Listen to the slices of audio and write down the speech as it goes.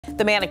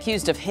The man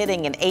accused of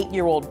hitting an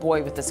 8-year-old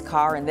boy with his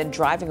car and then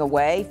driving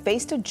away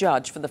faced a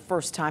judge for the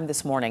first time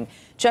this morning.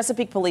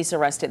 Chesapeake police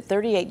arrested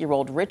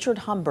 38-year-old Richard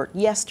Humbert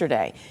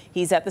yesterday.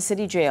 He's at the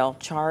city jail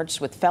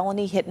charged with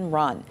felony hit and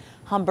run.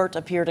 Humbert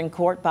appeared in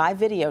court by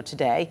video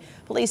today.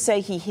 Police say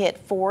he hit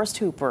Forrest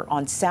Hooper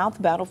on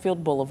South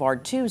Battlefield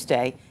Boulevard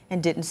Tuesday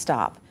and didn't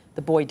stop.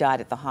 The boy died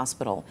at the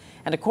hospital.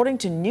 And according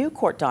to new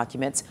court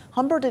documents,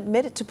 Humbert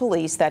admitted to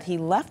police that he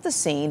left the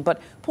scene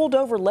but pulled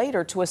over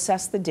later to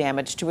assess the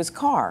damage to his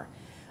car.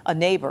 A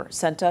neighbor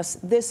sent us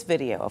this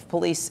video of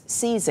police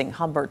seizing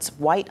Humbert's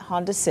white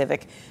Honda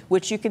Civic,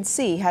 which you can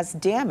see has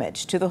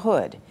damage to the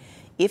hood.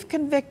 If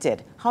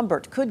convicted,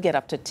 Humbert could get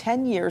up to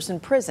 10 years in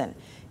prison.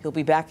 He'll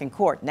be back in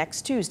court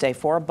next Tuesday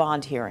for a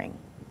bond hearing.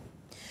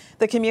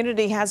 The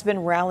community has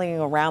been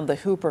rallying around the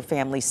Hooper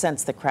family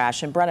since the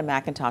crash, and Brenna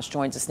McIntosh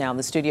joins us now in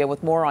the studio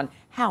with more on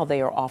how they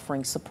are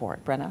offering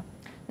support. Brenna?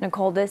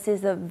 Nicole, this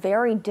is a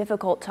very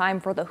difficult time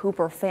for the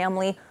Hooper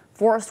family.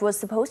 Forrest was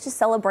supposed to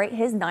celebrate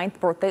his 9th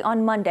birthday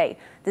on Monday.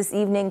 This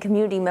evening,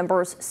 community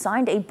members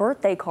signed a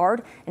birthday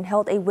card and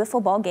held a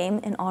wiffle ball game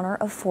in honor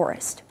of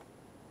Forrest.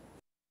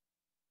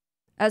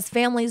 As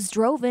families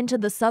drove into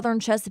the Southern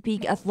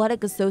Chesapeake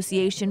Athletic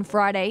Association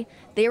Friday,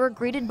 they were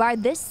greeted by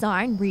this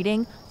sign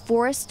reading,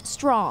 "Forrest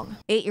Strong."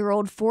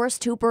 8-year-old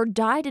Forrest Hooper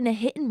died in a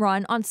hit and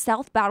run on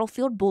South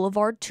Battlefield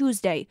Boulevard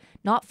Tuesday,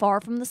 not far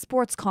from the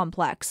sports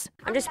complex.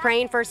 I'm just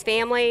praying for his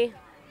family,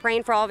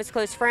 praying for all of his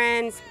close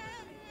friends,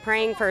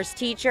 praying for his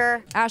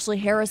teacher. Ashley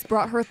Harris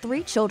brought her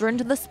 3 children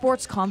to the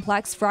sports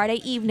complex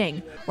Friday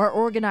evening, where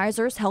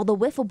organizers held a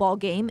wiffle ball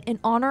game in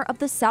honor of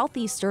the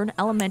Southeastern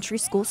elementary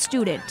school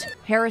student.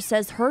 Harris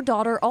says her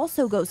daughter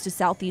also goes to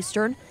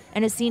Southeastern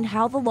and has seen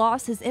how the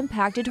loss has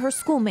impacted her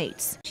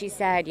schoolmates. She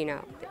said,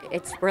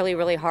 it's really,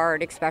 really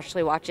hard,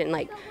 especially watching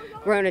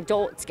grown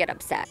adults get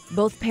upset.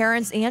 Both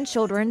parents and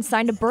children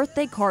signed a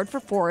birthday card for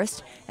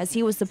Forrest as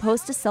he was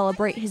supposed to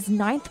celebrate his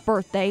 9th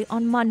birthday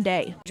on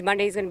Monday.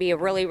 Monday is going to be a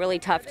really, really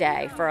tough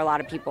day for a lot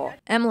of people.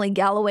 Emily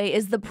Galloway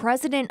is the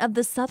president of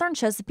the Southern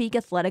Chesapeake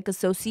Athletic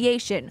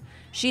Association.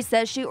 She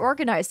says she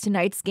organized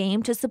tonight's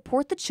game to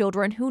support the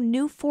children who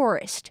knew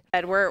Forrest.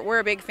 We're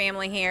a big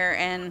family here,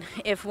 and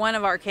if one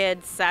of our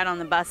kids sat on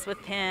the bus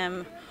with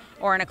him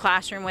or in a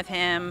classroom with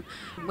him,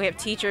 we have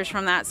teachers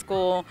from that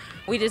school,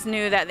 we just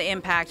knew that the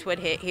impact would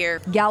hit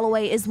here.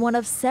 Galloway is one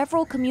of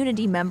several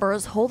community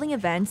members holding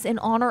events in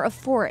honor of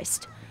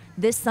Forrest.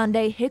 This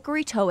Sunday,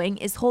 Hickory Towing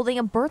is holding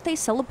a birthday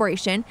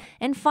celebration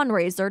and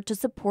fundraiser to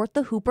support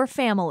the Hooper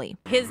family.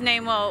 His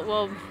name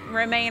will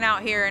remain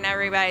out here in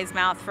everybody's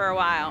mouth for a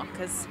while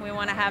because we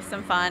want to have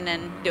some fun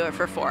and do it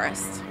for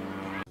Forrest.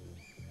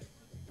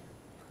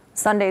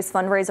 Sunday's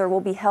fundraiser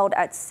will be held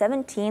at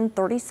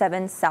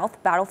 1737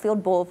 South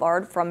Battlefield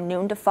Boulevard from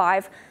noon to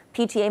 5.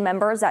 PTA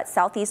members at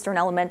Southeastern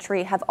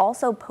Elementary have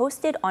also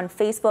posted on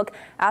Facebook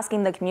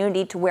asking the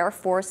community to wear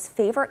Forrest's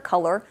favorite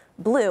color,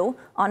 blue,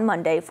 on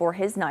Monday for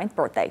his 9th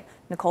birthday.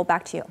 Nicole,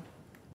 back to you.